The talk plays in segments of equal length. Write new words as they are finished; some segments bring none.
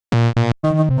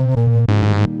Hello again,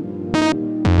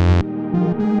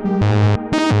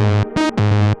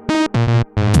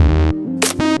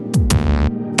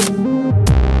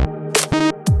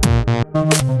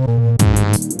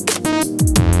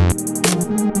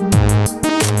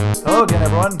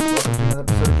 everyone. Welcome to another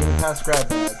episode of Game Pass Grab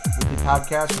Bag, weekly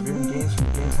podcast reviewing games from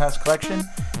the Game Pass collection,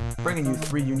 bringing you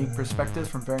three unique perspectives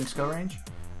from varying skill range.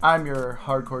 I'm your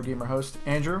hardcore gamer host,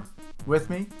 Andrew.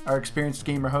 With me, our experienced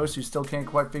gamer host who still can't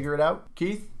quite figure it out,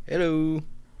 Keith. Hello.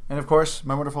 And of course,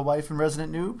 my wonderful wife and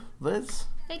resident noob, Liz.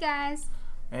 Hey guys.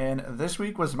 And this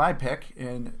week was my pick,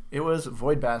 and it was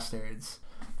Void Bastards.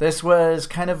 This was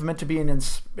kind of meant to be an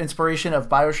inspiration of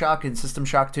BioShock and System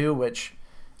Shock 2, which,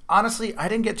 honestly, I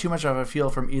didn't get too much of a feel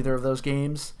from either of those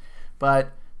games.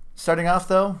 But starting off,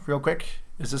 though, real quick,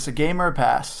 is this a game or a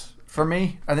pass? For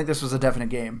me, I think this was a definite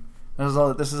game.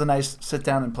 This is a nice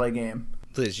sit-down and play game.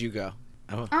 Liz, you go.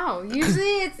 Oh,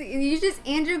 usually you just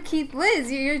Andrew, Keith,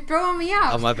 Liz. You're throwing me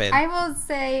out. Oh, my bad. I will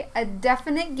say a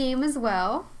definite game as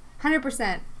well.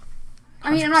 100%.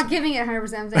 I mean, I'm not giving it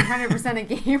 100%. I'm saying 100% a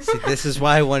game. See, this is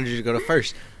why I wanted you to go to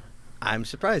first. I'm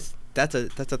surprised. That's a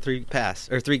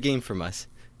 3 game from us.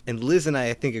 And Liz and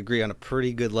I think, agree on a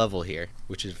pretty good level here,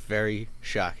 which is very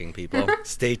shocking, people.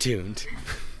 Stay tuned.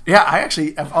 Yeah, I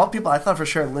actually, of all people, I thought for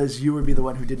sure, Liz, you would be the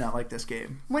one who did not like this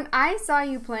game. When I saw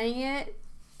you playing it,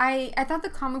 I thought the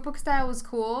comic book style was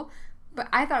cool, but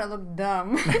I thought it looked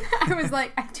dumb. I was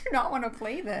like, I do not want to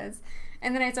play this.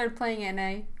 And then I started playing it, and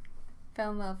I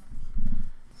fell in love.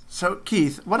 So,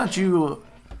 Keith, why don't you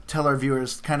tell our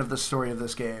viewers kind of the story of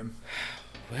this game?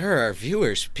 Where are our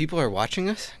viewers? People are watching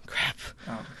us? Crap.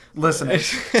 Oh,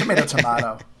 listeners.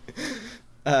 Tomato.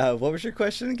 What was your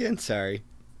question again? Sorry.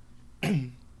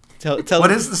 Tell what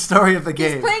is the story of the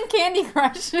game? He's playing Candy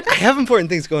Crush. I have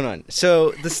important things going on. So,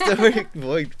 the story...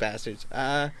 Void Bastards.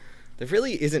 There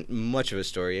really isn't much of a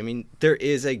story. I mean, there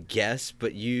is, I guess,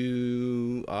 but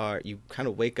you kind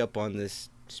of wake up on this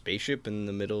spaceship in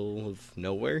the middle of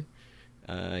nowhere,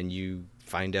 and you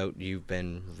find out you've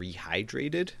been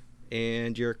rehydrated,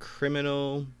 and you're a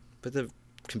criminal, but the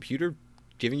computer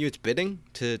giving you its bidding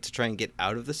to try and get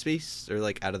out of the space, or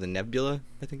like out of the nebula,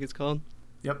 I think it's called.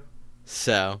 Yep.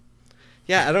 So,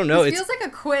 yeah, I don't know. It feels like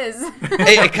a quiz.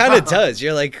 It kind of does.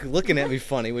 You're like looking at me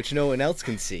funny, which no one else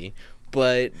can see.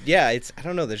 But yeah, I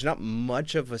don't know. There's not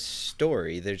much of a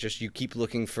story. There's just you keep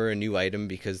looking for a new item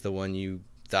because the one you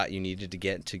thought you needed to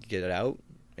get it out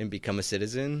and become a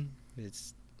citizen, it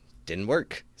didn't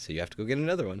work. So you have to go get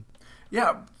another one.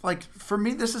 Yeah, like for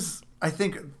me, this is, I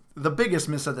think, the biggest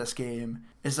miss of this game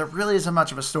is there really isn't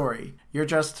much of a story. You're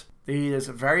just these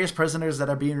various prisoners that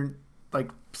are being like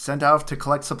sent off to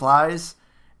collect supplies,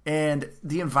 and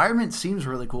the environment seems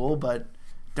really cool, but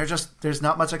there's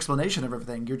not much explanation of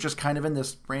everything. You're just kind of in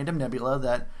this random nebula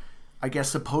that I guess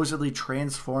supposedly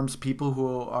transforms people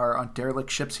who are on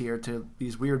derelict ships here to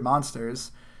these weird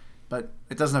monsters, but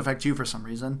it doesn't affect you for some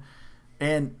reason.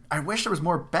 And I wish there was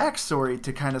more backstory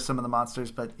to kind of some of the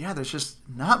monsters, but yeah, there's just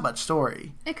not much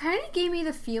story. It kind of gave me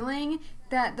the feeling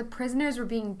that the prisoners were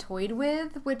being toyed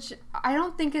with, which I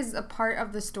don't think is a part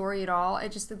of the story at all.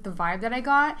 It's just the vibe that I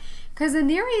got. Because the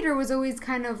narrator was always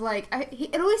kind of like,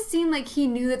 it always seemed like he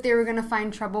knew that they were going to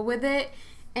find trouble with it.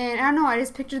 And I don't know, I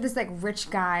just pictured this like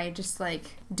rich guy just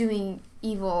like doing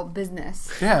evil business.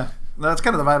 Yeah, that's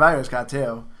kind of the vibe I always got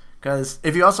too. Because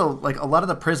if you also, like, a lot of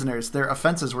the prisoners, their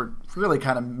offenses were really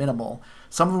kind of minimal.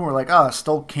 Some of them were like,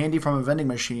 stole candy from a vending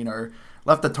machine or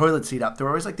left the toilet seat up. There were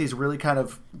always like these really kind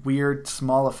of weird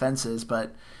small offenses,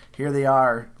 but here they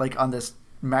are, like, on this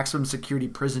maximum security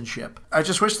prison ship. I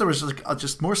just wish there was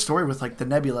just more story with like the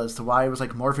nebula as to why it was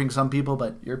like morphing some people,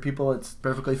 but your people it's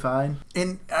perfectly fine.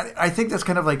 And I think that's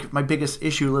kind of like my biggest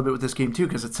issue a little bit with this game too,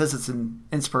 because it says it's an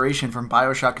inspiration from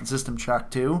BioShock and System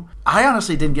Shock 2. I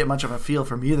honestly didn't get much of a feel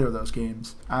from either of those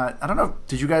games. I don't know,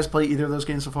 did you guys play either of those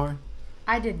games before?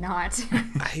 I did not.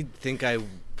 I think I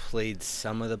played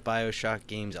some of the BioShock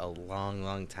games a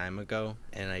long time ago,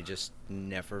 and I just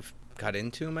never got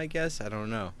into them, I guess. I don't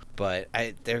know. But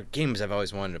they're games I've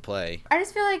always wanted to play. I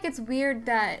just feel like it's weird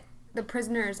that the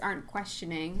prisoners aren't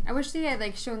questioning. I wish they had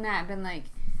like shown that and been like,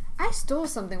 I stole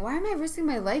something. Why am I risking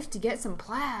my life to get some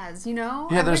plaz, you know?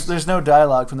 Yeah, there's no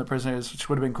dialogue from the prisoners, which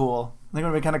would have been cool. I think it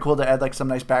would have been kind of cool to add like some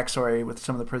nice backstory with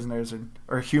some of the prisoners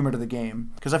or humor to the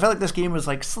game. Because I felt like this game was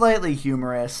like slightly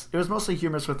humorous. It was mostly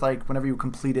humorous with like whenever you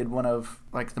completed one of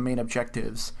like the main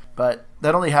objectives. But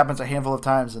that only happens a handful of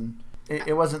times, and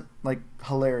it wasn't like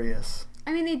hilarious.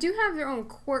 I mean, they do have their own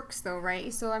quirks though,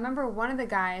 right? So I remember one of the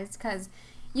guys, because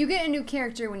you get a new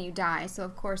character when you die, so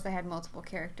of course they had multiple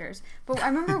characters. But I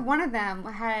remember one of them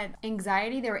had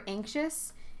anxiety, they were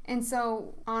anxious, And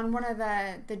so on one of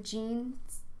the gene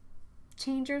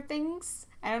changer things,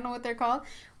 I don't know what they're called,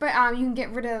 but you can get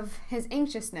rid of his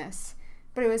anxiousness.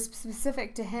 But it was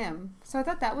specific to him. So I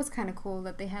thought that was kind of cool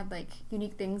that they had, like,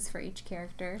 unique things for each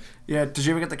character. Yeah, did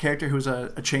you ever get the character who's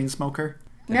a chain smoker?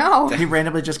 No. He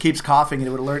randomly just keeps coughing and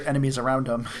it would alert enemies around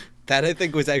him. That, I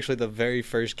think, was actually the very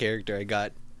first character I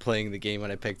got playing the game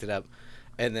when I picked it up.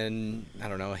 And then, I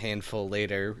don't know, a handful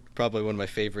later, probably one of my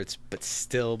favorites, but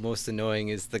still most annoying,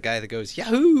 is the guy that goes,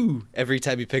 Yahoo! Every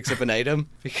time he picks up an item,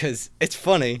 because it's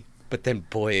funny. But then,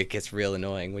 boy, it gets real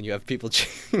annoying when you have people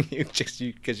cheating you just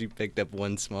because you picked up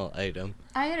one small item.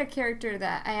 I had a character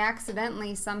that I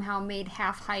accidentally somehow made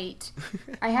half height.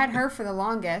 I had her for the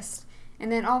longest. And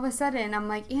then all of a sudden, I'm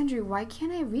like, Andrew, why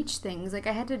can't I reach things? Like,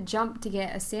 I had to jump to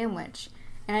get a sandwich.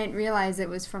 And I didn't realize it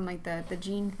was from, like, the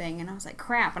gene thing. And I was like,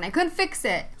 crap. And I couldn't fix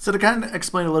it. So to kind of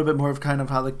explain a little bit more of kind of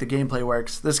how, like, the gameplay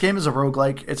works, this game is a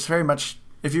roguelike. It's very much...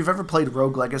 If you've ever played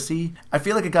Rogue Legacy, I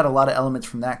feel like it got a lot of elements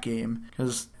from that game.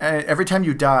 Because every time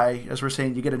you die, as we're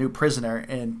saying, you get a new prisoner,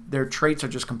 and their traits are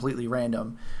just completely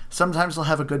random. Sometimes they'll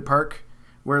have a good perk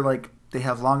where, like, they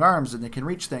have long arms and they can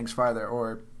reach things farther,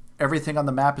 or everything on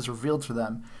the map is revealed to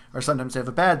them. Or sometimes they have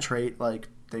a bad trait, like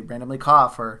they randomly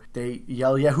cough, or they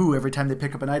yell Yahoo every time they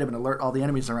pick up an item and alert all the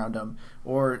enemies around them.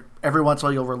 Or every once in a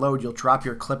while you'll reload, you'll drop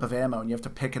your clip of ammo and you have to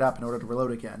pick it up in order to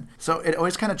reload again. So it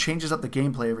always kind of changes up the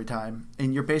gameplay every time.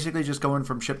 And you're basically just going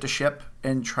from ship to ship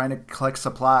and trying to collect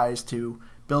supplies to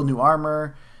build new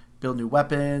armor, build new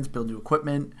weapons, build new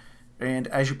equipment. And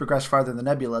as you progress farther in the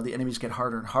nebula, the enemies get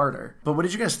harder and harder. But what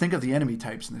did you guys think of the enemy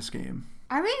types in this game?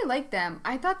 I really liked them.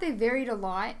 I thought they varied a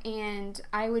lot, and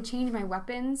I would change my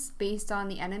weapons based on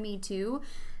the enemy too.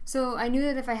 So I knew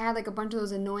that if I had like a bunch of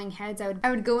those annoying heads, I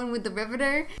would go in with the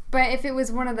Riveter. But if it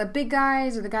was one of the big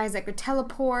guys or the guys that could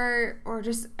teleport or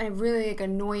just a really like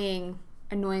annoying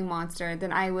monster,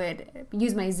 then I would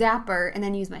use my Zapper and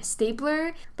then use my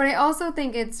Stapler. But I also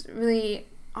think it's really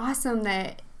awesome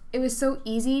that it was so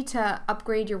easy to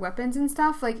upgrade your weapons and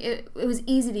stuff. Like, it was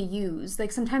easy to use.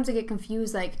 Like, sometimes I get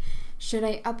confused, like, should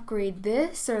I upgrade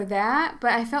this or that?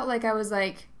 But I felt like I was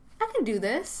like, I can do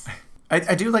this.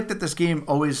 I do like that this game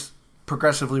always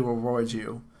progressively rewards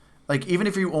you. Like, even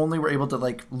if you only were able to,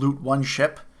 like, loot one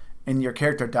ship and your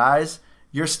character dies,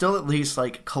 you're still at least,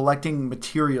 like, collecting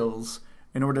materials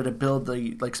in order to build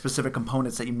the, like, specific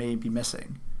components that you may be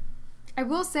missing. I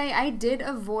will say I did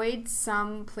avoid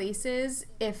some places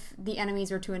if the enemies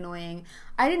were too annoying.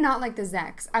 I did not like the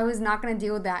Zeks. I was not going to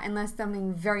deal with that unless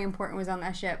something very important was on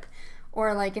that ship.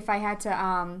 Or like if I had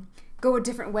to go a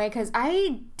different way, because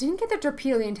I didn't get the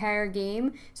torpedo the entire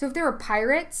game. So if there were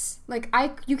pirates, like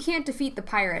you can't defeat the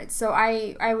pirates. So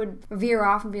I would veer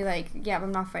off and be like, yeah,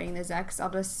 I'm not fighting the Zeks. I'll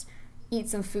just eat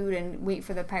some food and wait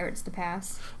for the pirates to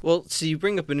pass. Well, so you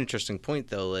bring up an interesting point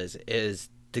though, Liz, is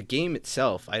the game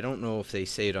itself, I don't know if they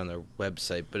say it on their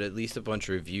website, but at least a bunch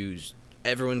of reviews,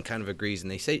 everyone kind of agrees, and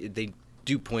they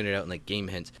do point it out in like game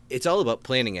hints. It's all about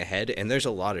planning ahead, and there's a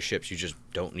lot of ships you just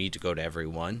don't need to go to every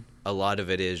one. A lot of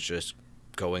it is just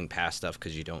going past stuff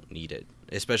because you don't need it,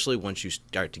 especially once you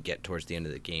start to get towards the end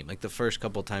of the game. Like the first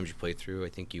couple times you play through, I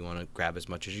think you want to grab as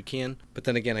much as you can, but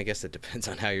then again, I guess it depends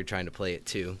on how you're trying to play it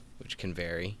too, which can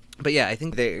vary. But yeah, I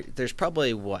think there's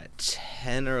probably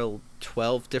 10 or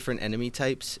 12 different enemy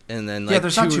types, and then like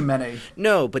there's not too many.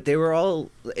 No, but they were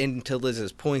all, and to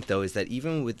Liz's point though, is that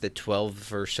even with the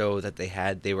 12 or so that they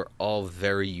had, they were all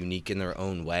very unique in their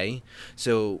own way.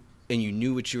 So, and you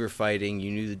knew what you were fighting,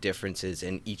 you knew the differences,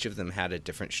 and each of them had a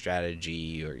different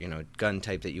strategy or, gun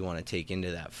type that you want to take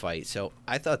into that fight. So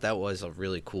I thought that was a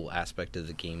really cool aspect of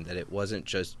the game, that it wasn't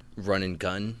just run and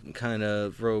gun kind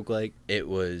of roguelike. It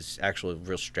was actually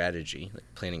real strategy, like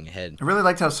planning ahead. I really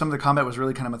liked how some of the combat was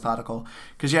really kind of methodical.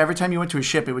 Because, every time you went to a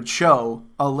ship, it would show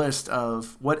a list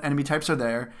of what enemy types are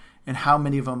there and how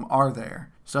many of them are there.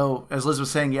 So, as Liz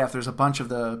was saying, if there's a bunch of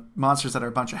the monsters that are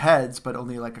a bunch of heads, but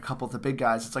only like a couple of the big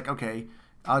guys, it's like, okay,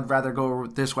 I'd rather go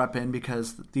with this weapon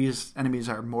because these enemies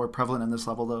are more prevalent in this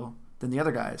level, though, than the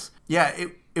other guys. Yeah,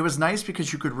 it was nice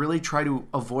because you could really try to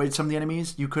avoid some of the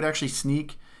enemies. You could actually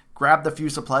sneak, grab the few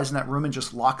supplies in that room, and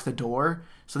just lock the door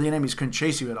so the enemies couldn't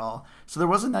chase you at all. So there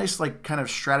was a nice, like, kind of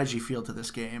strategy feel to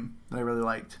this game that I really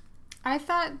liked. I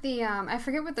thought the, I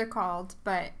forget what they're called,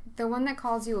 but the one that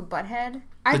calls you a butthead.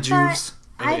 Jews.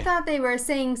 I thought they were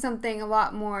saying something a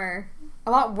lot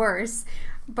worse,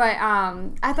 but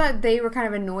I thought they were kind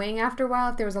of annoying after a while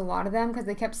if there was a lot of them because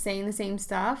they kept saying the same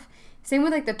stuff. Same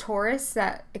with like the tourists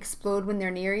that explode when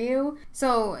they're near you.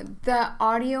 So the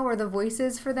audio or the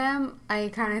voices for them,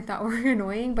 I kind of thought were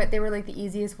annoying, but they were like the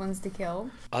easiest ones to kill.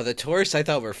 The tourists I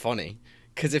thought were funny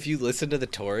Because if you listen to the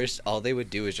tourists, all they would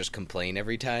do is just complain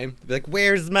every time. They'd be like,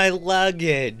 "Where's my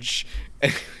luggage?"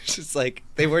 And it's just like,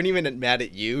 they weren't even mad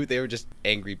at you. They were just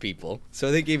angry people.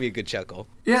 So they gave you a good chuckle.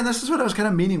 Yeah, and this is what I was kind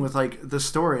of meaning with, like, the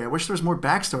story. I wish there was more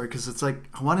backstory, because it's like,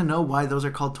 I want to know why those are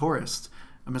called tourists.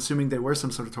 I'm assuming they were some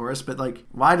sort of tourists, but, like,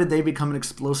 why did they become an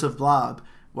explosive blob?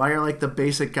 Why are, like, the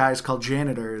basic guys called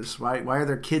janitors? Why are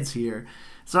there kids here?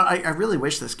 So I really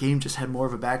wish this game just had more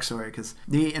of a backstory, because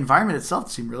the environment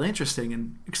itself seemed really interesting,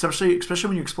 and especially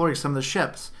when you're exploring some of the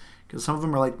ships, because some of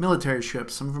them are like military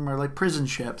ships, some of them are like prison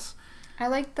ships. I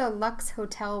like the Lux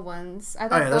Hotel ones. I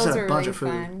thought those those had a were bunch really of food.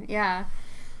 fun. Yeah.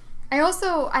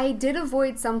 I did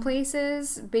avoid some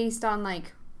places based on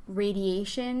like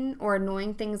radiation or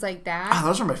annoying things like that. Ah,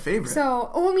 those are my favorite. So,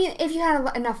 I mean, if you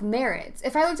had enough merits.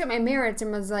 If I looked at my merits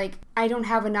and was like, I don't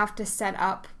have enough to set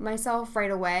up myself right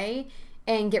away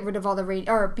and get rid of all the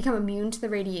or become immune to the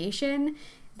radiation,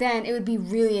 then it would be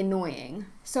really annoying.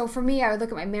 So for me, I would look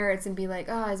at my merits and be like,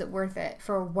 oh, is it worth it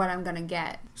for what I'm going to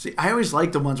get? See, I always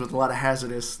liked the ones with a lot of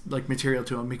hazardous like material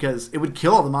to them, because it would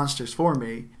kill all the monsters for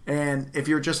me. And if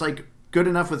you're just like good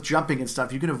enough with jumping and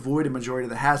stuff, you can avoid a majority of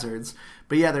the hazards.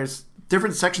 But yeah, there's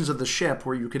different sections of the ship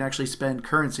where you can actually spend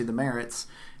currency, the merits,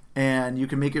 and you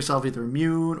can make yourself either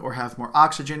immune or have more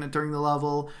oxygen during the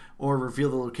level or reveal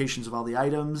the locations of all the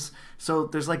items. So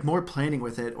there's like more planning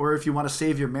with it. Or if you want to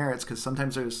save your merits, because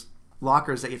sometimes there's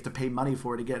lockers that you have to pay money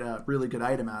for to get a really good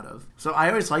item out of. So I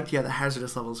always liked, the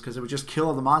hazardous levels, because it would just kill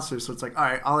all the monsters. So it's like, all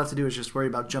right, all I have to do is just worry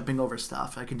about jumping over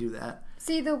stuff. I can do that.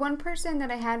 See, the one person that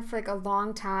I had for like a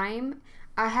long time,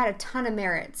 I had a ton of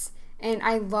merits. And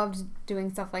I loved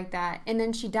doing stuff like that. And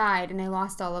then she died and I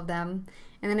lost all of them.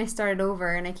 And then I started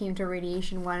over and I came to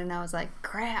Radiation 1 and I was like,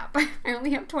 crap, I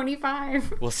only have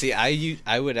 25. Well, see,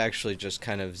 I would actually just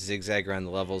kind of zigzag around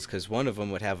the levels, because one of them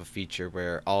would have a feature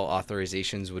where all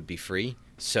authorizations would be free.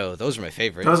 So those are my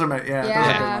favorite. Those are my, those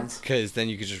are good ones. Because then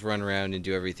you could just run around and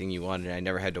do everything you wanted. I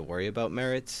never had to worry about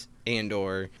merits. And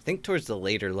or I think towards the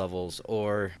later levels,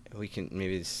 or we can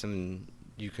maybe some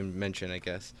you can mention, I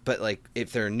guess. But like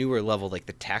if they're a newer level, like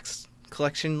the tax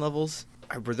collection levels,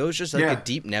 were those just like a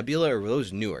deep nebula, or were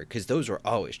those newer? Because those were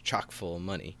always chock full of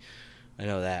money. I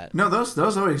know that. No,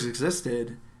 those always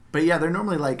existed. But yeah, they're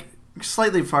normally like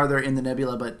slightly farther in the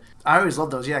nebula. But I always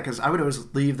loved those, because I would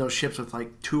always leave those ships with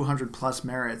like 200 plus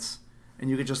merits, and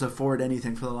you could just afford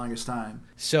anything for the longest time.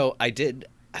 So I did.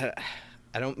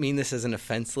 I don't mean this as an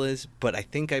offense, Liz, but I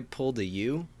think I pulled a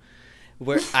U,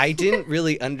 where I didn't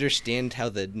really understand how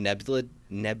the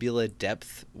nebula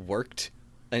depth worked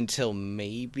until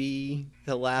maybe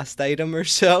the last item or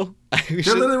so.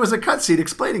 There was a cutscene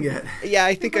explaining it. Yeah,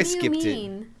 I think I What do you skipped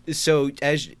mean? it. So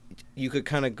as you could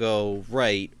kind of go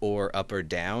right or up or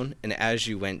down, and as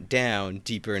you went down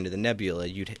deeper into the nebula,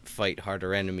 you'd fight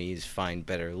harder enemies, find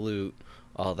better loot,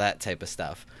 all that type of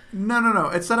stuff. No.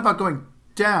 It's not about going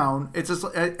down. It's just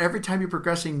every time you're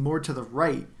progressing more to the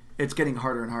right, it's getting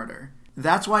harder and harder.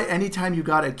 That's why anytime you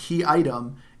got a key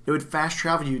item, it would fast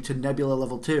travel you to Nebula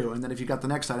level 2, and then if you got the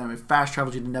next item, it fast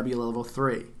traveled you to Nebula level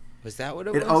 3. Was that what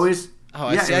it was? It always... Oh,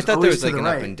 I see. I thought there was like an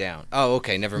up and down. Oh,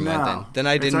 okay. Never mind then. Then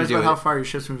I didn't it's always do about it. how far your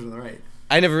ships move to the right.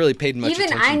 I never really paid much Even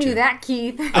attention to I knew it. that,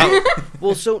 Keith. Oh,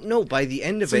 well, so no, by the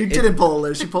end of So it... you didn't pull a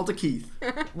Liz, you pulled a Keith.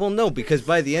 Well, no, because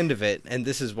by the end of it, and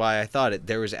this is why I thought it,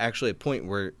 there was actually a point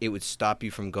where it would stop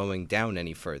you from going down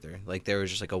any further. Like there was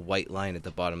just like a white line at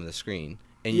the bottom of the screen,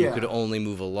 and you could only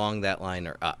move along that line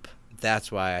or up.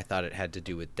 That's why I thought it had to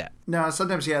do with depth. No,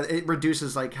 sometimes, it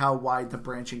reduces like how wide the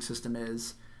branching system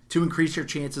is to increase your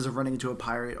chances of running into a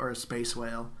pirate or a space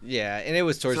whale. Yeah, and it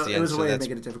was towards the end, it was a way so of that's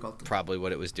making it difficult. probably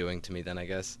what it was doing to me then, I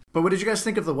guess. But what did you guys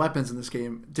think of the weapons in this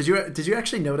game? Did you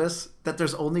actually notice that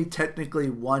there's only technically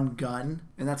one gun,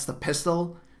 and that's the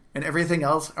pistol, and everything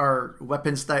else are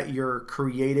weapons that you're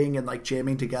creating and like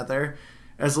jamming together?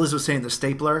 As Liz was saying, the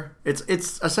stapler, it's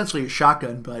essentially a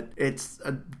shotgun, but it's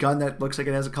a gun that looks like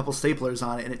it has a couple staplers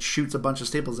on it, and it shoots a bunch of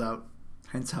staples out.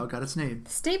 Hence how it got its name.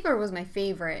 Stapler was my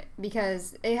favorite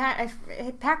because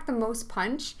it packed the most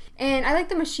punch, and I like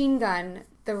the machine gun,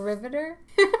 the riveter,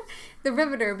 the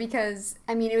riveter, because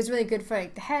I mean it was really good for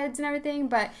like the heads and everything.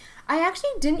 But I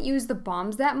actually didn't use the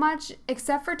bombs that much,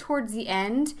 except for towards the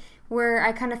end where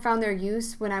I kind of found their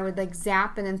use when I would like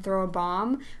zap and then throw a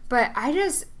bomb. But I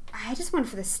just went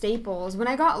for the staples. When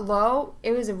I got low,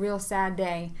 it was a real sad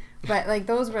day. But like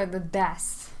those were the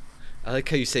best. I like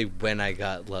how you say when I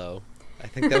got low. I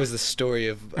think that was the story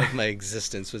of my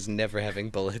existence, was never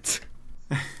having bullets.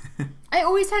 I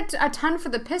always had a ton for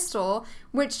the pistol,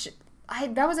 which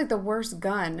that was like the worst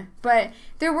gun. But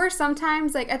there were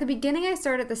sometimes, like at the beginning I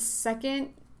started at the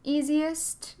second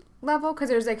easiest level because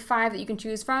there's like 5 that you can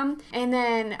choose from, and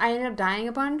then I ended up dying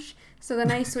a bunch. So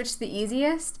then I switched to the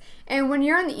easiest. And when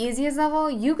you're on the easiest level,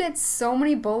 you get so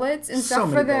many bullets and stuff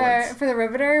for the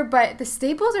Riveter, but the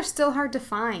staples are still hard to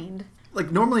find.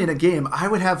 Like normally in a game, I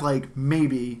would have like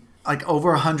maybe like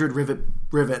over 100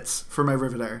 rivets for my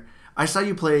Riveter. I saw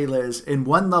you play, Liz, in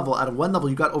one level. Out of one level,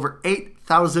 you got over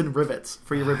 8,000 rivets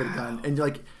for your rivet gun, and you're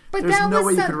like, there's no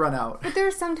way you could run out. But there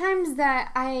were sometimes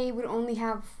that I would only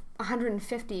have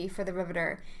 150 for the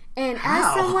Riveter. And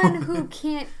as someone who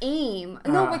can't aim,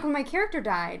 like when my character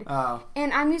died,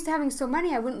 and I'm used to having so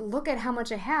many, I wouldn't look at how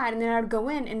much I had, and then I'd go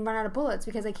in and run out of bullets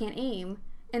because I can't aim,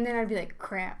 and then I'd be like,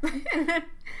 crap, and then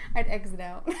I'd exit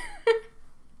out.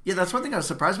 Yeah, that's one thing I was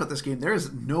surprised about this game. There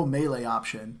is no melee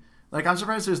option. Like, I'm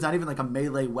surprised there's not even like a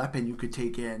melee weapon you could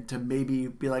take in to maybe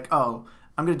be like, oh,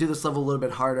 I'm going to do this level a little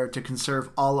bit harder to conserve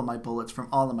all of my bullets from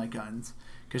all of my guns.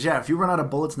 Because, yeah, if you run out of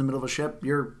bullets in the middle of a ship,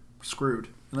 you're screwed.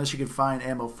 Unless you can find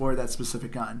ammo for that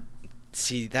specific gun.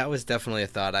 See, that was definitely a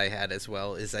thought I had as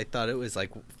well, is I thought it was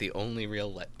like the only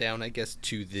real letdown, I guess,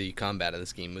 to the combat of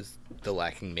this game was the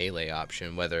lacking melee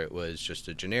option, whether it was just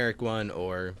a generic one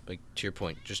or, like, to your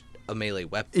point, just a melee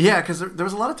weapon. Yeah, because there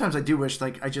was a lot of times I do wish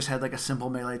like I just had like a simple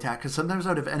melee attack, because sometimes I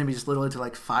would have enemies literally to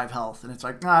like 5 health, and it's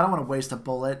like, I don't want to waste a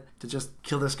bullet to just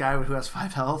kill this guy who has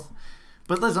 5 health.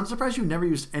 But Liz, I'm surprised you never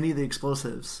used any of the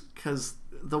explosives, because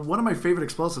one of my favorite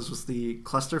explosives was the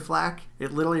cluster flak.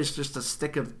 It literally is just a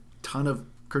stick of ton of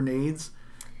grenades.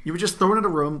 You would just throw it in a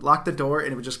room, lock the door,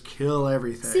 and it would just kill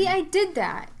everything. See, I did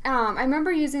that. I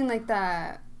remember using like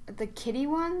the kitty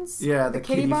ones. Yeah, the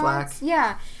kitty flak.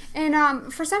 Yeah,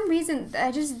 and for some reason,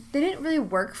 they didn't really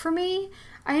work for me.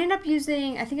 I ended up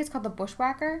using, I think it's called the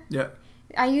Bushwhacker. Yeah.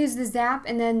 I used the zap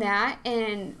and then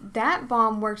that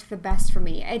bomb worked the best for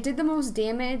me. It did the most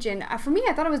damage, and for me,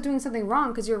 I thought I was doing something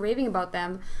wrong because you were raving about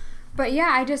them. But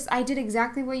yeah, I did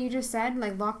exactly what you just said,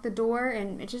 like lock the door,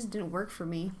 and it just didn't work for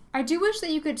me. I do wish that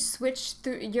you could switch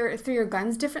through your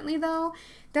guns differently, though.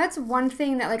 That's one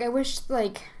thing that like I wish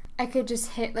like I could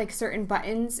just hit like certain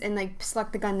buttons and like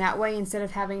select the gun that way instead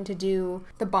of having to do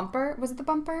the bumper. Was it the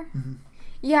bumper? Mm-hmm.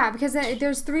 Yeah, because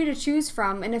there's 3 to choose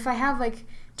from, and if I have like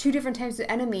 2 different types of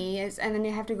enemies, and then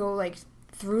you have to go like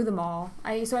through them all.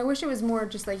 So I wish it was more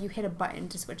just like you hit a button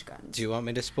to switch guns. Do you want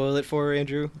me to spoil it for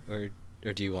Andrew, or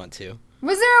do you want to?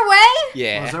 Was there a way?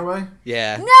 Yeah. Was there a way?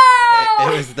 Yeah.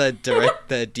 No. It was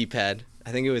the D-pad.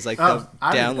 I think it was like the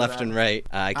down, left, and right.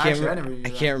 I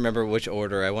can't remember which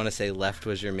order. I want to say left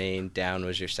was your main, down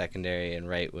was your secondary, and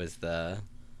right was the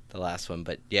last one.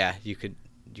 But yeah, you could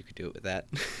do it with that.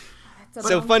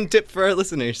 So fun tip for our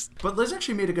listeners. But Liz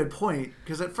actually made a good point,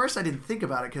 because at first I didn't think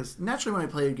about it, because naturally when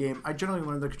I play a game, I generally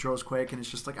learn the controls quick, and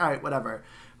it's just like, all right, whatever.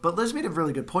 But Liz made a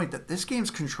really good point that this game's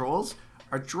controls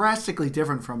are drastically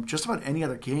different from just about any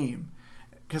other game.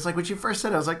 Because like when she first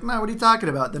said it, I was like, no, what are you talking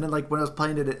about? Then like when I was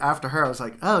playing it after her, I was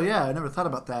like, oh yeah, I never thought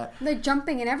about that. Like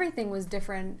jumping and everything was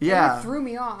different. Yeah. It threw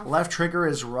me off. Left trigger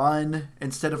is run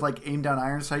instead of like aim down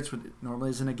iron sights, which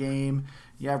normally is in a game.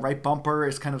 Yeah, right bumper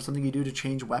is kind of something you do to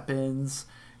change weapons.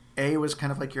 A was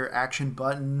kind of like your action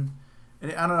button.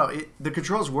 And I don't know, the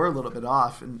controls were a little bit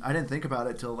off, and I didn't think about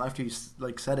it till after you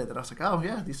like said it, that I was like, oh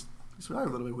yeah, these are a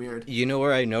little bit weird. You know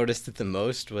where I noticed it the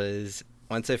most was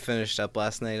once I finished up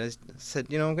last night, I said,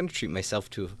 I'm going to treat myself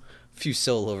to a few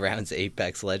solo rounds of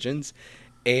Apex Legends,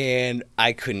 and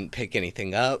I couldn't pick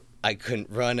anything up. I couldn't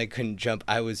run. I couldn't jump.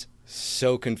 I was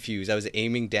so confused. I was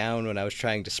aiming down when I was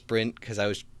trying to sprint because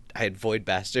I had Void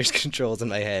Bastard's controls in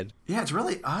my head. Yeah, it's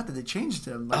really odd that they changed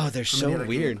them. Like, they're so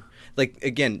weird. Game. Like,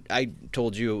 again, I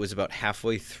told you it was about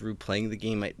halfway through playing the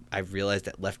game, I realized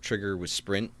that left trigger was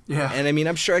sprint. Yeah. And I mean,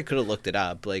 I'm sure I could have looked it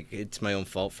up. Like, it's my own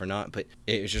fault for not, but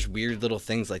it was just weird little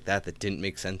things like that didn't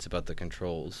make sense about the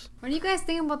controls. What do you guys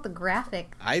think about the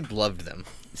graphic? I loved them.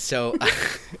 So,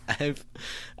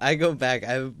 I go back,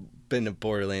 I've been a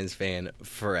Borderlands fan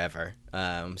forever.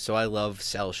 So I love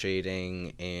cell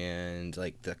shading and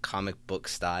like the comic book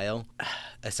style.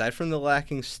 Aside from the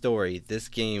lacking story, this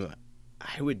game,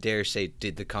 I would dare say,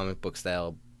 did the comic book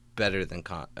style better than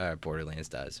Borderlands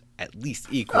does. At least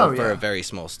equal for a very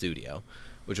small studio,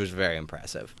 which was very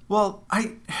impressive. Well,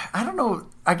 I don't know.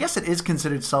 I guess it is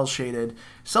considered cell shaded.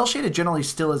 Cell shaded generally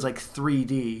still is like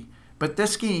 3D. But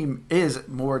this game is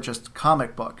more just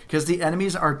comic book, because the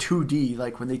enemies are 2D.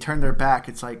 Like when they turn their back,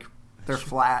 it's like they're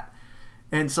flat.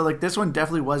 And so like this one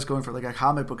definitely was going for like a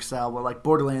comic book style, where like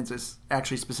Borderlands is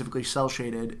actually specifically cell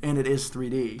shaded and it is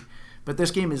 3D. But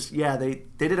this game is, they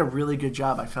did a really good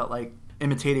job, I felt like,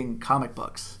 imitating comic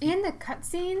books. And the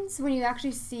cutscenes, when you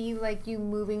actually see like you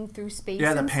moving through space.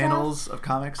 Yeah, the and panels stuff, of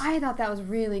comics. I thought that was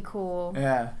really cool.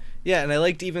 Yeah. Yeah, and I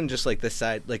liked even just like the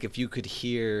side, like if you could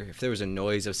hear, if there was a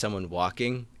noise of someone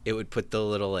walking, it would put the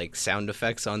little like sound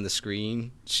effects on the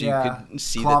screen, so you could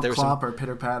see clomp, that there was clomp, or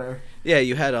pitter patter. Yeah,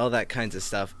 you had all that kinds of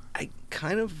stuff. I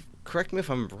kind of, correct me if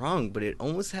I'm wrong, but it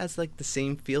almost has like the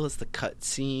same feel as the cut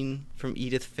scene from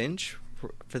Edith Finch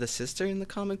for the sister in the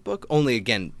comic book. Only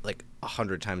again, like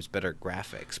 100 times better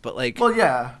graphics, but like. Well,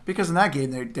 yeah, because in that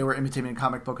game they were imitating a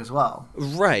comic book as well.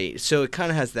 Right, so it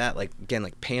kind of has that like again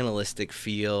like panelistic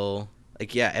feel.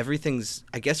 Like yeah, everything's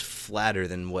I guess flatter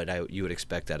than what you would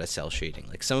expect out of cell shading.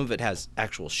 Like some of it has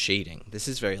actual shading. This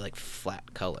is very like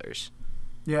flat colors.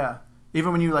 Yeah.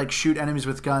 Even when you like shoot enemies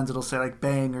with guns, it'll say like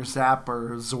bang or zap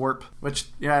or zorp, which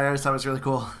yeah, I always thought was really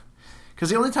cool.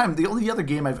 Because the only other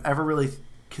game I've ever really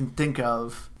can think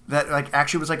of that like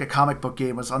actually was like a comic book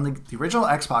game was on the original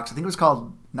Xbox. I think it was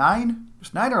called 9. It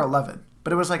was 9 or 11,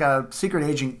 but it was like a secret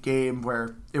agent game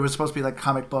where it was supposed to be like a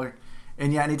comic book.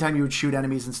 And yeah, anytime you would shoot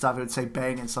enemies and stuff, it would say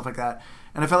bang and stuff like that.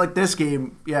 And I felt like this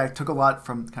game, yeah, took a lot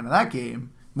from kind of that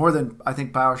game. More than, I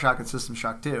think, BioShock and System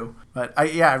Shock 2. But,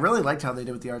 I really liked how they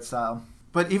did with the art style.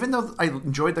 But even though I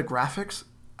enjoyed the graphics,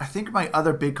 I think my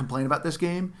other big complaint about this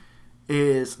game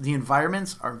is the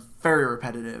environments are very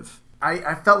repetitive.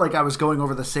 I felt like I was going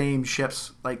over the same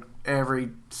ships, like,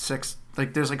 every 6...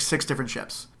 Like, there's, like, 6 different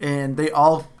ships. And they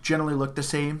all generally look the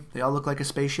same. They all look like a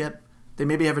spaceship. They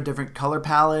maybe have a different color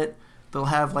palette. They'll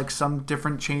have, like, some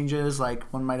different changes. Like,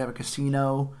 one might have a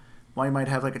casino. One might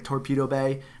have, like, a torpedo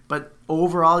bay. But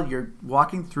overall, you're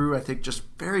walking through, I think, just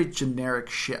very generic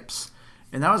ships.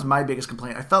 And that was my biggest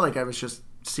complaint. I felt like I was just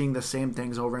seeing the same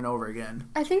things over and over again.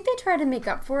 I think they tried to make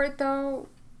up for it, though,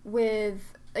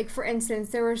 with, like, for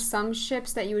instance, there were some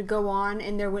ships that you would go on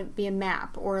and there wouldn't be a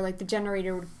map, or, like, the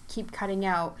generator would keep cutting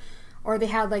out. Or they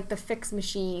had, like, the fix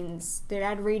machines that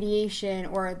add radiation,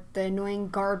 or the annoying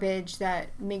garbage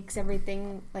that makes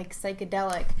everything, like,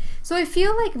 psychedelic. So I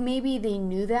feel like maybe they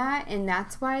knew that, and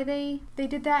that's why they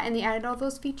did that, and they added all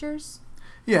those features.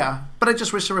 Yeah, but I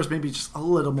just wish there was maybe just a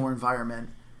little more environment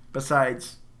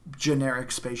besides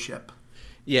generic spaceship.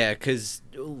 Yeah, because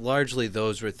largely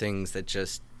those were things that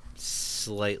just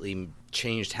slightly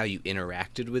changed how you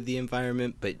interacted with the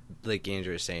environment, but like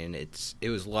Andrew was saying, it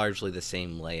was largely the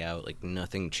same layout. Like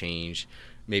nothing changed.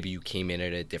 Maybe you came in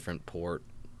at a different port,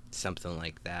 something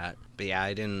like that. But yeah,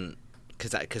 I didn't,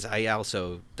 because I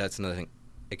also, that's another thing.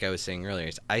 Like I was saying earlier,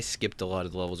 is I skipped a lot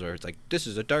of the levels where it's like, this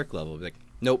is a dark level. Like,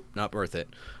 nope, not worth it.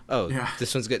 Oh, yeah.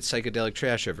 This one's got psychedelic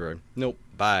trash everywhere. Nope,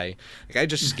 bye. Like I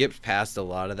just skipped past a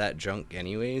lot of that junk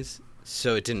anyways,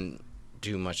 so it didn't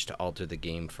do much to alter the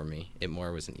game for me. It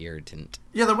more was an irritant.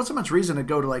 Yeah, there wasn't much reason to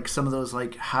go to like some of those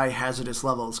like high hazardous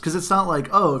levels, because it's not like,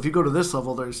 oh, if you go to this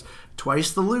level there's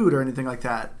twice the loot or anything like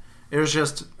that. It was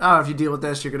just, oh, if you deal with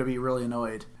this you're going to be really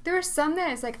annoyed. There were some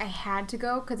that it's like I had to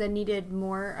go because I needed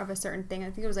more of a certain thing. I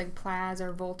think it was like Plaz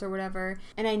or Volt or whatever,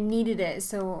 and I needed it,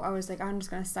 so I was like, I'm just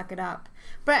going to suck it up.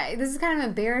 But this is kind of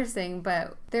embarrassing,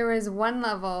 but there was one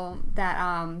level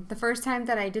that the first time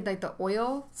that I did like the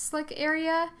oil slick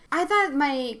area, I thought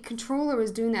my controller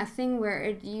was doing that thing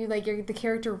where the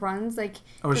character runs like...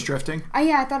 Oh, it was drifting?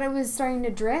 Yeah, I thought it was starting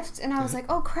to drift, and I was like,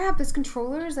 oh crap, this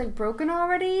controller is like broken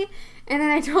already. And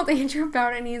then I told Andrew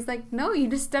about it, and he's like, no, you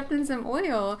just stepped in some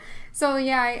oil. So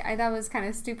yeah, I that was kind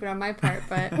of stupid on my part,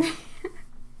 but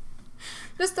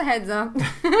just a heads up.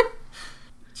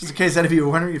 Just in case any of you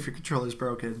were wondering if your controller's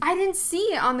broken. I didn't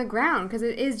see it on the ground because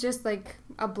it is just like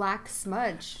a black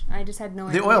smudge. I just had no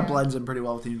idea. The oil blends in pretty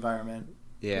well with the environment.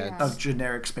 Yeah. Of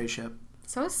generic spaceship.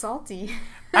 So salty.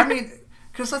 I mean,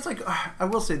 because that's like, I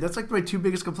will say, that's like my two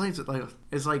biggest complaints.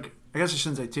 It's like, I guess I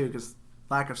shouldn't say two because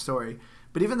lack of story.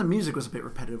 But even the music was a bit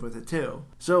repetitive with it too.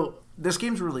 So this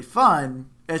game's really fun.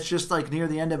 It's just like near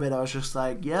the end of it, I was just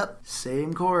like, yep,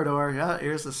 same corridor. Yeah,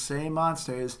 here's the same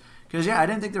monsters. Because, yeah, I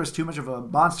didn't think there was too much of a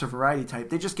monster variety type.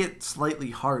 They just get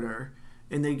slightly harder.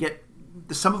 And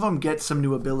some of them get some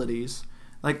new abilities.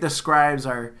 Like the scribes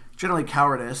are generally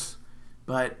cowardice.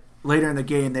 But later in the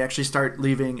game, they actually start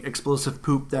leaving explosive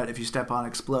poop that if you step on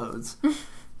explodes.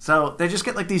 So they just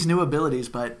get like these new abilities.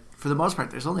 But for the most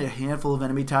part, there's only a handful of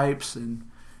enemy types. And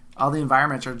all the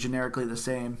environments are generically the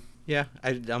same. Yeah,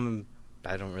 I don't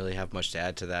really have much to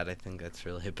add to that. I think that's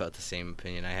really about the same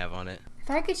opinion I have on it. If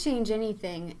I could change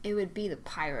anything, it would be the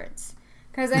pirates.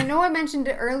 Because I know I mentioned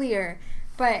it earlier,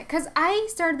 but because I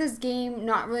started this game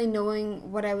not really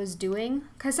knowing what I was doing.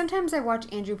 Because sometimes I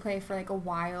watch Andrew play for like a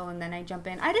while and then I jump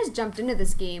in. I just jumped into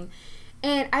this game.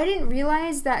 And I didn't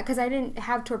realize that, because I didn't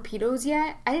have torpedoes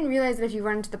yet, I didn't realize that if you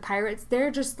run into the pirates,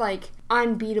 they're just like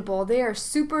unbeatable. They are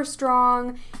super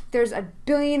strong. There's a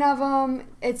billion of them.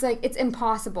 It's like, it's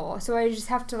impossible. So I just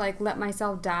have to like let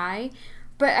myself die.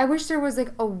 But I wish there was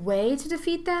like a way to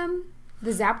defeat them. The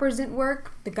zappers didn't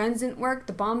work. The guns didn't work.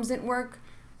 The bombs didn't work.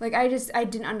 Like, I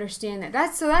didn't understand that.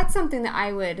 That's something that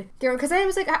I would... Because I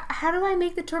was like, how do I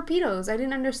make the torpedoes? I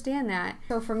didn't understand that.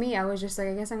 So for me, I was just like,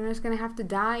 I guess I'm just going to have to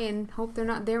die and hope they're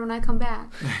not there when I come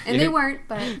back. And they weren't,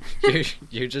 but...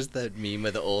 You're just that meme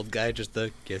of the old guy, just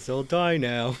the, guess I'll die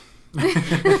now.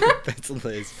 That's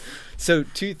Liz. So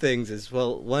 2 things is,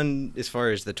 well, one, as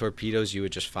far as the torpedoes, you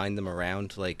would just find them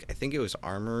around. Like, I think it was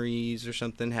armories or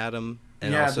something had them.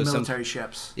 And yeah, also the military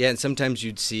ships. Yeah, and sometimes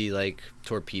you'd see, like,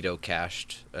 torpedo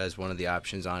cached as one of the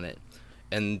options on it.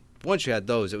 And once you had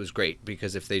those, it was great,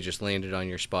 because if they just landed on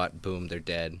your spot, boom, they're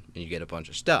dead, and you get a bunch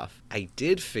of stuff. I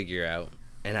did figure out,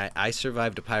 and I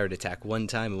survived a pirate attack one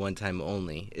time and one time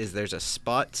only, is there's a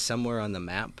spot somewhere on the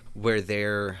map where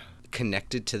they're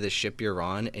connected to the ship you're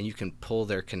on, and you can pull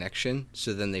their connection,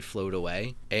 so then they float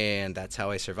away, and that's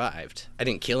how I survived. I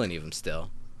didn't kill any of them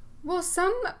still. Well,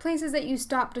 some places that you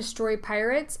stop destroy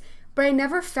pirates, but I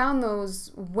never found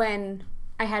those when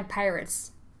I had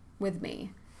pirates with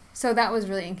me. So that was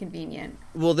really inconvenient.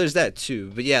 Well, there's that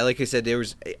too. But yeah, like I said, there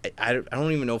was... I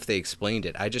don't even know if they explained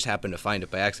it. I just happened to find it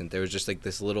by accident. There was just like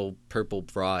this little purple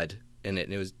rod in it,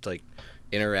 and it was like,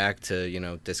 interact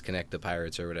to, disconnect the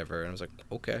pirates or whatever. And I was like,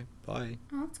 okay, bye.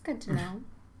 Oh, that's good to know.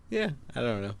 Yeah, I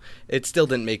don't know. It still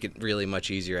didn't make it really much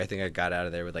easier. I think I got out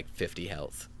of there with like 50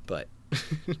 health, but...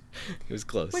 it was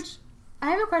close. Which,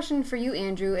 I have a question for you,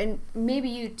 Andrew, and maybe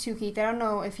you too, Keith. I don't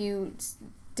know if you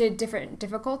did different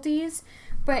difficulties,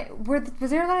 but was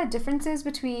there a lot of differences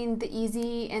between the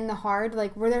easy and the hard?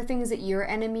 Like, were there things that your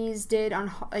enemies did on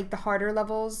like the harder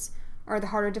levels or the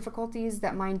harder difficulties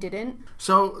that mine didn't?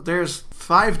 So there's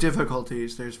 5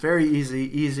 difficulties. There's very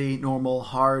easy, normal,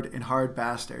 hard, and hard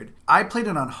bastard. I played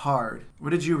it on hard. What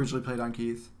did you originally play it on,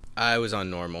 Keith? I was on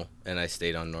normal, and I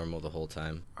stayed on normal the whole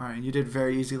time. All right, and you did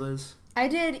very easy, Liz? I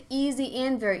did easy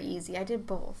and very easy. I did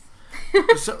both.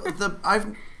 So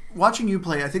watching you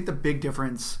play, I think the big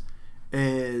difference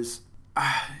is...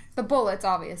 the bullets,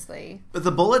 obviously. But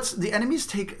the bullets, the enemies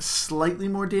take slightly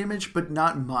more damage, but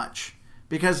not much.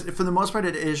 Because for the most part,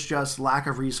 it is just lack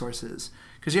of resources.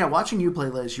 Because, yeah, watching you play,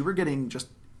 Liz, you were getting just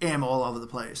ammo all over the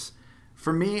place.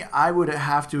 For me, I would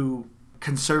have to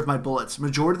conserve my bullets.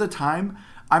 Majority of the time...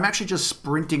 I'm actually just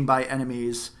sprinting by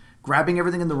enemies, grabbing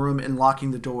everything in the room and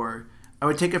locking the door. I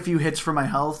would take a few hits for my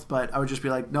health, but I would just be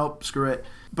like, nope, screw it.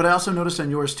 But I also noticed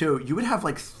on yours too, you would have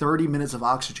like 30 minutes of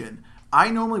oxygen.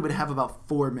 I normally would have about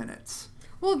 4 minutes.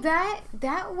 Well,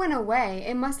 that went away.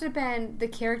 It must have been the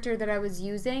character that I was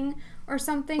using or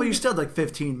something. Well, you still had like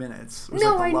 15 minutes.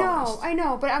 No, I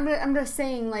know. But I'm just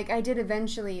saying, like, I did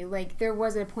eventually. Like, there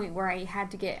was a point where I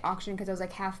had to get oxygen because I was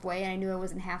like halfway, and I knew I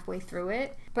wasn't halfway through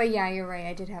it. But yeah, you're right.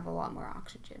 I did have a lot more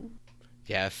oxygen.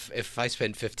 Yeah, if I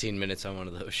spent 15 minutes on one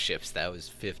of those ships, that was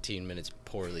 15 minutes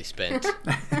poorly spent.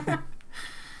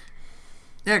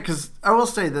 Yeah, because I will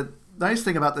say that nice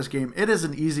thing about this game, it is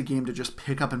an easy game to just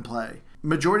pick up and play.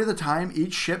 Majority of the time,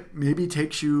 each ship maybe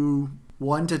takes you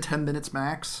 1 to 10 minutes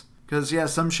max. Because, yeah,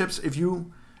 some ships, if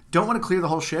you don't want to clear the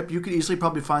whole ship, you could easily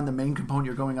probably find the main component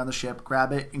you're going on the ship,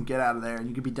 grab it, and get out of there, and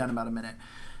you could be done in about a minute.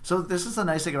 So this is the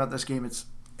nice thing about this game.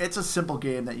 It's a simple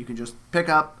game that you can just pick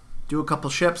up, do a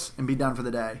couple ships, and be done for the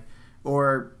day.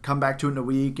 Or come back to it in a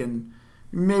week, and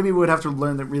maybe we would have to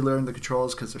relearn the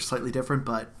controls because they're slightly different,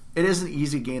 but it is an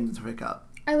easy game to pick up.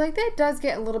 I like that it does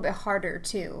get a little bit harder,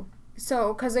 too.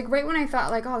 So, because, like, right when I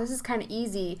thought, like, oh, this is kind of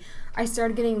easy, I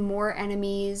started getting more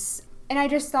enemies, and I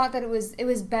just thought that it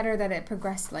was better that it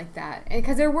progressed like that.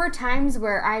 Because there were times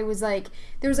where I was, like,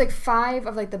 there was, like, 5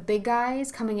 of, like, the big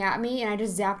guys coming at me, and I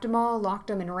just zapped them all, locked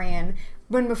them, and ran.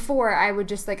 When before, I would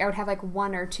just, like, I would have, like,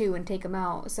 1 or 2 and take them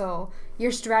out. So,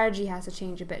 your strategy has to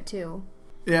change a bit, too.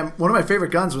 Yeah, one of my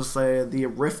favorite guns was the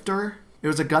Rifter. It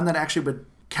was a gun that actually would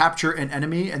capture an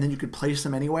enemy, and then you could place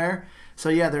them anywhere. So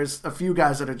yeah, there's a few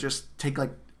guys that are just take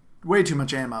like way too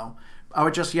much ammo. I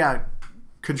would just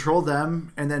control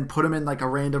them and then put them in like a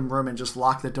random room and just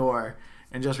lock the door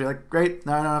and just be like, great,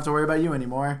 now I don't have to worry about you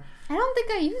anymore. I don't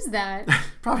think I used that.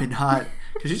 Probably not,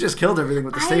 because you just killed everything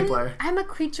with the stapler. I'm a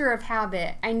creature of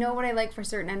habit. I know what I like for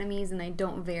certain enemies, and I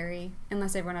don't vary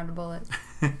unless I run out of bullets.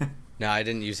 No, I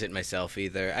didn't use it myself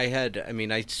either.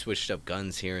 I switched up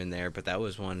guns here and there, but that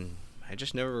was one I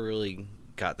just never really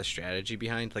got the strategy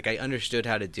behind. Like, I understood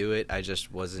how to do it, I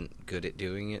just wasn't good at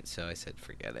doing it, so I said,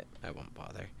 forget it, I won't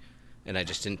bother. And I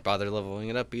just didn't bother leveling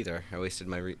it up either. I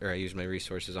used my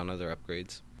resources on other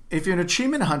upgrades. If you're an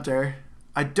achievement hunter,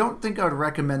 I don't think I would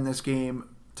recommend this game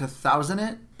to 1,000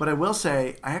 it, but I will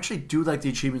say, I actually do like the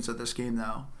achievements of this game,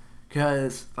 though.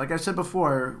 Because, like I said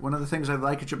before, one of the things I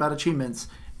like about achievements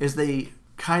is they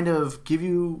kind of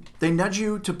they nudge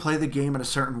you to play the game in a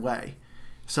certain way.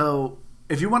 So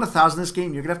if you want 1,000 this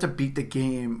game, you're going to have to beat the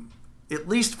game at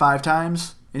least 5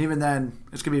 times. And even then,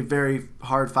 it's going to be very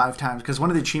hard 5 times because one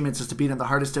of the achievements is to beat on the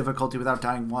hardest difficulty without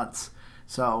dying once.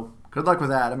 So good luck with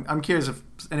that. I'm curious if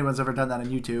anyone's ever done that on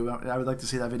YouTube. I would like to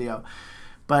see that video.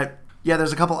 But yeah,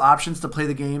 there's a couple options to play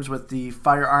the games with the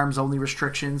firearms only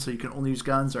restrictions, so you can only use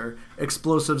guns, or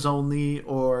explosives only,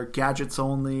 or gadgets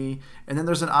only. And then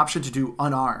there's an option to do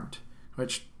unarmed,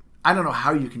 which I don't know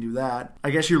how you can do that.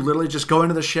 I guess you literally just go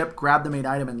into the ship, grab the main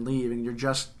item, and leave, and you're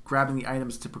just grabbing the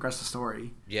items to progress the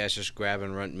story. Yeah, it's just grab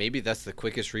and run. Maybe that's the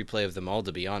quickest replay of them all,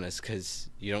 to be honest, because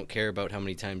you don't care about how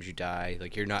many times you die.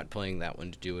 Like, you're not playing that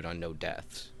one to do it on no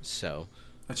deaths. So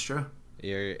that's true.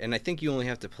 And I think you only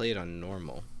have to play it on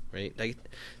normal, right? Like,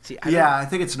 see, I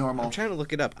think it's normal. I'm trying to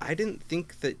look it up. I didn't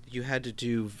think that you had to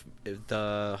do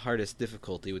the hardest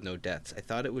difficulty with no deaths. I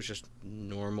thought it was just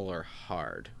normal or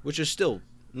hard, which is still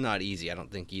not easy, I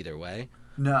don't think, either way.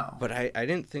 No. But I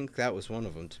didn't think that was one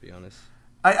of them, to be honest.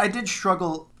 I did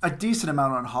struggle a decent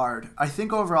amount on hard. I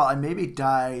think overall I maybe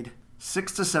died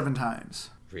 6 to 7 times.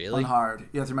 Really? On hard.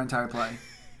 Yeah, through my entire play.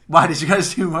 Why, did you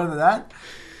guys do more than that?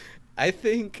 I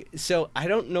think, so I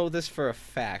don't know this for a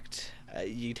fact.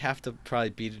 You'd have to probably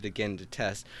beat it again to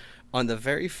test. On the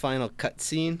very final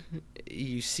cutscene,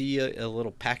 you see a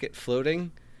little packet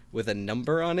floating with a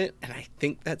number on it, and I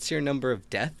think that's your number of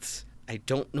deaths. I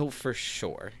don't know for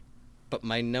sure, but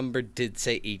my number did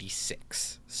say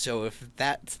 86. So if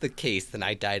that's the case, then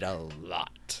I died a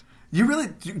lot. You really...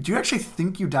 Do you actually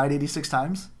think you died 86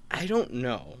 times? I don't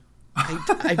know.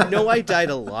 I know I died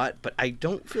a lot, but I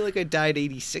don't feel like I died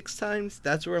 86 times.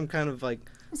 That's where I'm kind of like...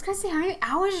 I was gonna say, how many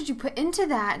hours did you put into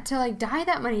that to like die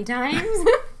that many times?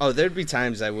 Oh, there'd be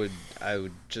times I would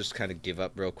just kind of give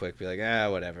up real quick, be like,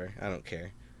 whatever, I don't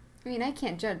care. I mean, I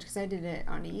can't judge because I did it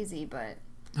on easy, but...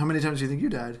 How many times do you think you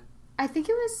died? I think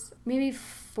it was maybe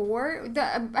 4.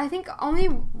 I think only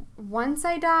once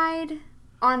I died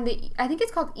on the... I think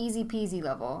it's called easy peasy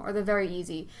level, or the very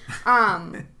easy.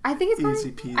 I think it's called...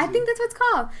 Easy peasy. I think that's what it's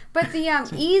called. But the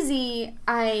easy,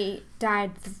 I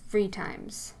died 3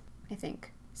 times, I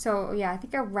think. So, yeah, I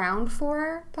think around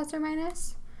 4, plus or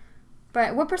minus.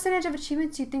 But what percentage of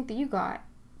achievements do you think that you got?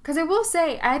 Because I will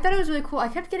say, I thought it was really cool. I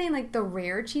kept getting, like, the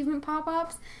rare achievement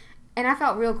pop-ups, and I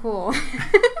felt real cool.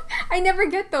 I never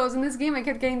get those in this game. I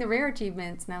kept getting the rare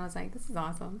achievements, and I was like, this is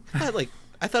awesome.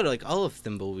 I thought all of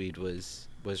Thimbleweed was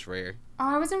rare.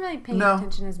 Oh, I wasn't really paying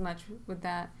attention as much with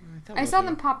that. I saw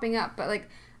them popping up, but, like,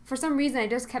 for some reason, I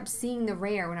just kept seeing the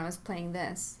rare when I was playing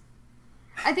this.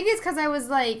 I think it's because I was,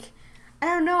 like... I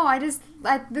don't know,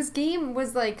 this game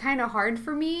was, like, kind of hard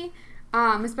for me,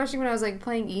 especially when I was, like,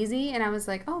 playing easy, and I was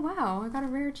like, oh, wow, I got a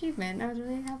rare achievement. I was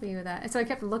really happy with that. And so I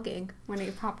kept looking when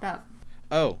it popped up.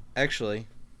 Oh, actually,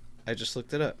 I just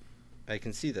looked it up. I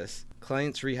can see this.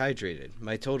 Clients rehydrated.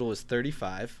 My total was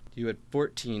 35. You had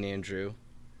 14, Andrew.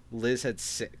 Liz had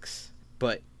 6.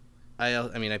 But,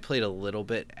 I played a little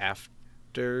bit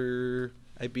after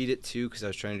I beat it, too, because I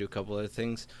was trying to do a couple other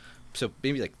things. So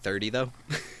maybe like 30 though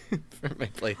for my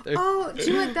playthrough. Oh, do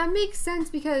you know what? That makes sense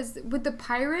because with the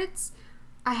pirates,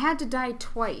 I had to die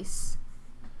twice.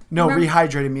 No,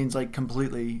 rehydrated means like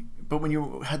completely. But when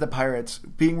you had the pirates,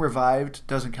 being revived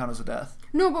doesn't count as a death.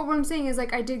 No, but what I'm saying is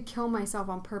like I did kill myself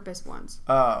on purpose once.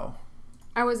 Oh.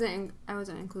 I wasn't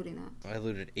including that. I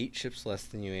looted 8 ships less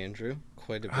than you, Andrew.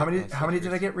 Quite a bit. How many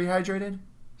did I get rehydrated?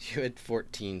 You had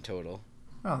 14 total.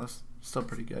 Oh, that's still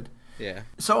pretty good. Yeah.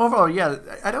 So overall, yeah,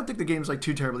 I don't think the game's like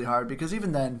too terribly hard because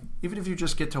even then, even if you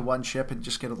just get to one ship and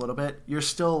just get a little bit, you're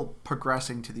still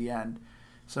progressing to the end.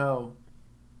 So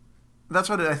that's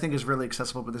what I think is really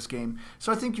accessible with this game.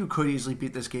 So I think you could easily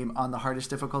beat this game on the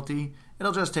hardest difficulty.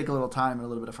 It'll just take a little time and a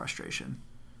little bit of frustration.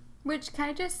 Which, can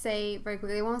I just say very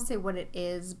quickly, I won't say what it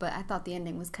is, but I thought the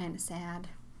ending was kind of sad.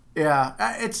 Yeah,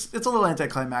 it's a little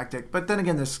anticlimactic, but then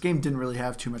again, this game didn't really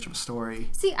have too much of a story.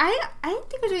 See, I didn't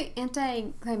think it was really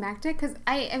anticlimactic because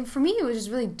and for me it was just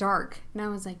really dark, and I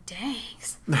was like, dang.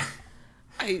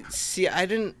 I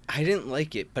didn't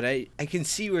like it, but I can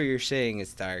see where you're saying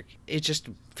it's dark. It just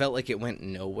felt like it went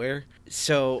nowhere.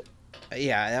 So,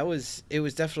 yeah, it was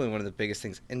definitely one of the biggest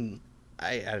things, and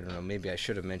I don't know, maybe I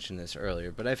should have mentioned this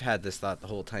earlier, but I've had this thought the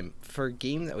whole time. For a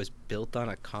game that was built on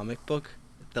a comic book,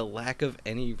 the lack of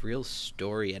any real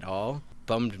story at all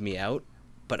bummed me out.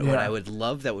 But what I would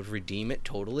love that would redeem it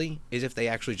totally is if they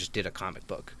actually just did a comic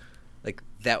book. Like,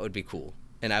 that would be cool.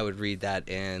 And I would read that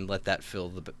and let that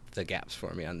fill the gaps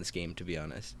for me on this game, to be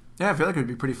honest. Yeah, I feel like it would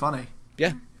be pretty funny.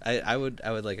 Yeah, I would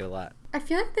like it a lot. I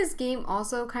feel like this game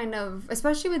also kind of,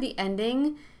 especially with the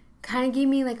ending, kind of gave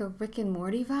me like a Rick and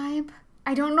Morty vibe.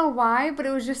 I don't know why, but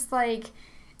it was just like...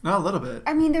 No, a little bit.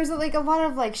 I mean, there's like a lot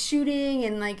of like shooting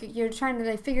and like you're trying to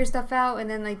like figure stuff out, and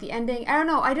then like the ending. I don't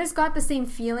know. I just got the same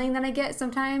feeling that I get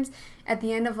sometimes at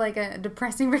the end of like a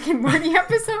depressing Rick and Morty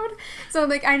episode. So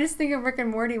like I just think of Rick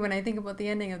and Morty when I think about the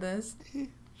ending of this.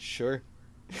 Sure.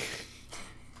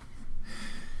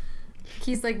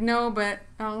 He's like, no, but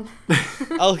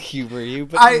I'll humor you.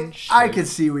 But I could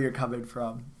see where you're coming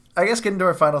from. I guess getting to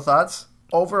our final thoughts.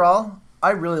 Overall,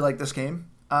 I really like this game.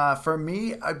 For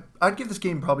me, I'd give this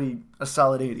game probably a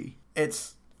solid 80.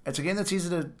 It's a game that's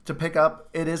easy to pick up.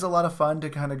 It is a lot of fun to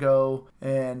kind of go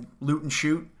and loot and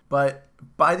shoot. But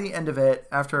by the end of it,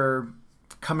 after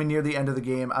coming near the end of the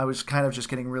game, I was kind of just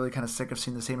getting really kind of sick of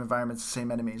seeing the same environments, the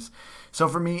same enemies. So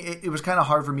for me, it was kind of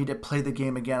hard for me to play the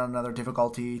game again on another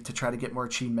difficulty to try to get more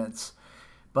achievements.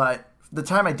 But the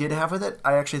time I did have with it,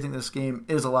 I actually think this game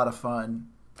is a lot of fun.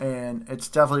 And it's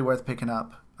definitely worth picking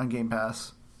up on Game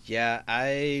Pass. Yeah,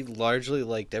 I largely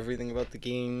liked everything about the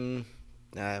game.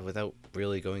 Without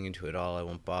really going into it all, I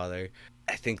won't bother.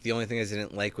 I think the only thing I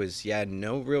didn't like was,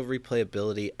 no real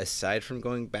replayability aside from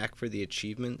going back for the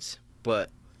achievements.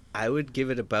 But I would give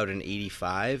it about an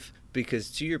 85 because,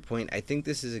 to your point, I think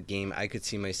this is a game I could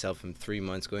see myself in 3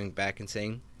 months going back and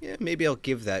saying, yeah, maybe I'll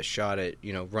give that shot at,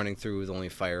 running through with only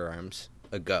firearms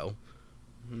a go.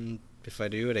 If I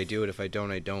do it, I do it. If I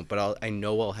don't, I don't. But I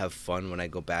know I'll have fun when I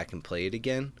go back and play it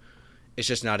again. It's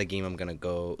just not a game I'm going to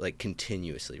go,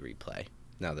 continuously replay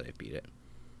now that I beat it.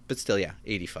 But still,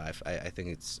 85. I think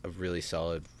it's a really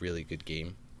solid, really good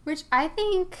game. Which I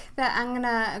think that I'm going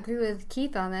to agree with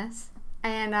Keith on this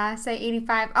and say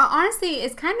 85. Honestly,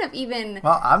 it's kind of even...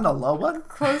 Well, I'm the low one.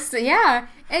 Close to, yeah.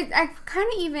 I'm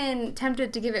kind of even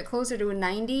tempted to give it closer to a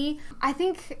 90. I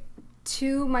think...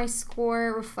 my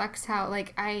score reflects how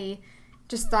I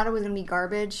just thought it was gonna be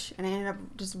garbage, and I ended up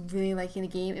just really liking the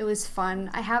game. It was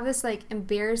fun. I have this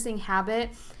embarrassing habit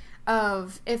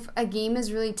of if a game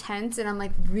is really tense and I'm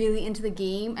really into the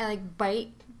game, I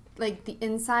bite the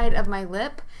inside of my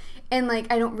lip, and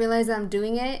I don't realize that I'm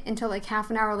doing it until half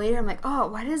an hour later. I'm like, oh,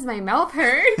 why does my mouth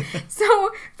hurt?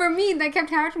 So for me, that kept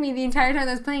happening to me the entire time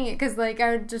I was playing it, because I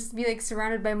would just be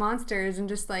surrounded by monsters and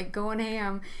just going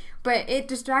ham. But it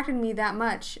distracted me that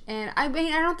much. And I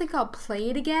mean, I don't think I'll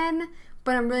play it again,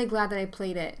 but I'm really glad that I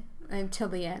played it until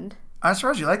the end. I'm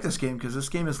surprised you like this game, because this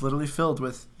game is literally filled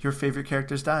with your favorite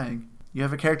characters dying. You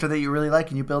have a character that you really like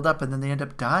and you build up and then they end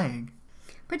up dying.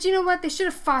 But you know what? They should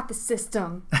have fought the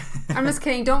system. I'm just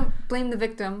kidding. Don't blame the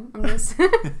victim. I'm just...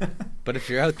 But if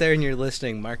you're out there and you're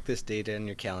listening, mark this data in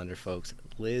your calendar, folks.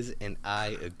 Liz and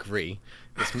I agree.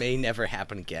 This may never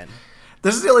happen again.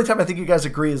 This is the only time I think you guys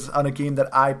agree is on a game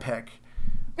that I pick.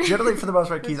 Generally, for the most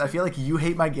part, Keith, I feel like you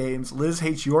hate my games, Liz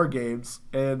hates your games,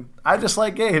 and I just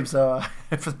like games, so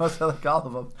for the most part, I like all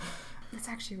of them. That's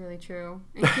actually really true.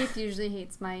 And Keith usually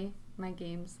hates my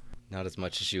games. Not as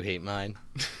much as you hate mine.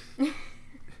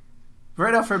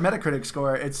 Right now, for Metacritic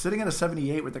score, it's sitting at a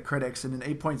 78 with the critics and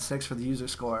an 8.6 for the user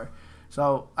score.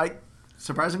 So,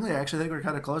 surprisingly, I actually think we're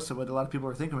kind of close to what a lot of people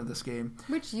are thinking with this game.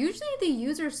 Which usually the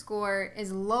user score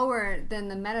is lower than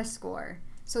the meta score.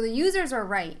 So the users are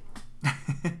right.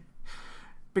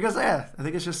 Because, I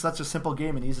think it's just such a simple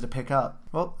game and easy to pick up.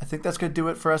 Well, I think that's going to do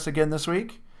it for us again this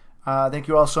week. Thank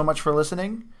you all so much for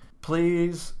listening.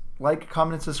 Please like,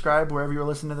 comment, and subscribe wherever you're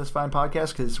listening to this fine podcast,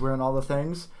 because we're in all the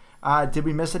things. Did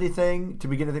we miss anything? Did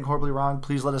we get anything horribly wrong?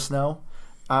 Please let us know.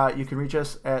 You can reach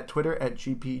us at Twitter at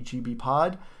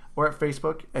GPGBpod, or at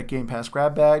Facebook at Game Pass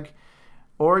Grab Bag,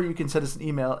 or you can send us an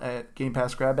email at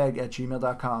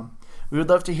gamepassgrabbag@gmail.com. We would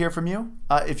love to hear from you.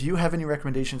 If you have any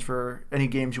recommendations for any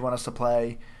games you want us to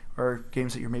play, or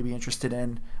games that you're maybe interested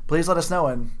in, please let us know,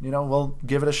 and we'll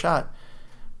give it a shot.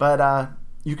 But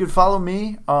you can follow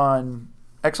me on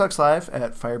Xbox Live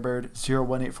at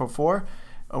Firebird01844,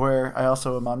 where I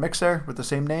also am on Mixer with the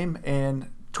same name, and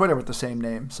Twitter with the same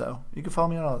name. So you can follow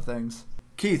me on all the things.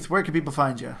 Keith, where can people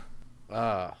find you?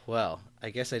 Well, I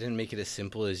guess I didn't make it as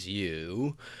simple as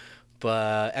you,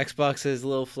 but Xbox is a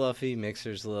little fluffy,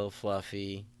 Mixer's a little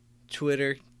fluffy,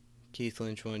 Twitter, Keith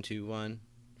Lynch 121,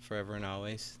 forever and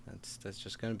always. That's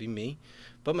just gonna be me.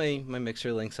 But my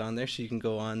Mixer link's on there, so you can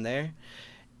go on there.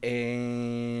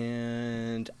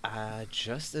 And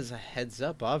just as a heads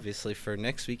up, obviously, for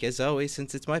next week, as always,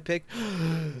 since it's my pick.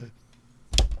 Oh,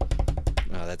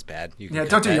 that's bad. You can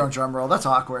don't do your own drum roll. That's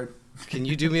awkward. Can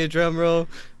you do me a drum roll?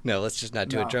 No, let's just not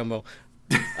do a drum roll.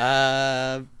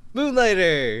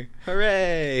 Moonlighter!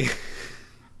 Hooray!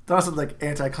 That was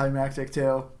anticlimactic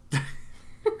too.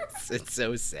 It's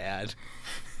so sad.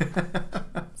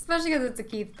 Especially because it's a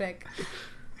Keith pick.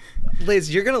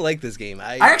 Liz, you're gonna like this game.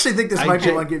 I actually think this might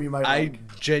be one game you might I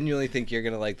like. genuinely think you're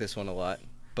gonna like this one a lot,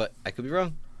 but I could be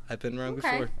wrong. I've been wrong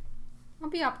before. I'll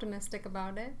be optimistic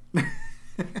about it.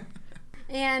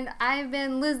 And I've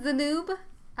been Liz the Noob.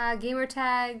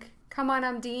 Gamertag, come on,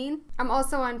 I'm Dean. I'm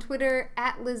also on Twitter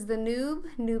at Liz the Noob.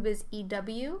 Noob is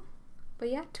EW. But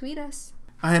yeah, tweet us.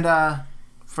 And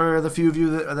for the few of you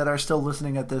that are still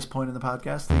listening at this point in the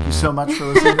podcast, thank you so much for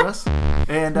listening to us.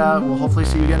 And we'll hopefully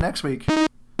see you again next week.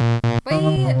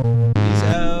 Bye. Peace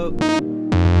out.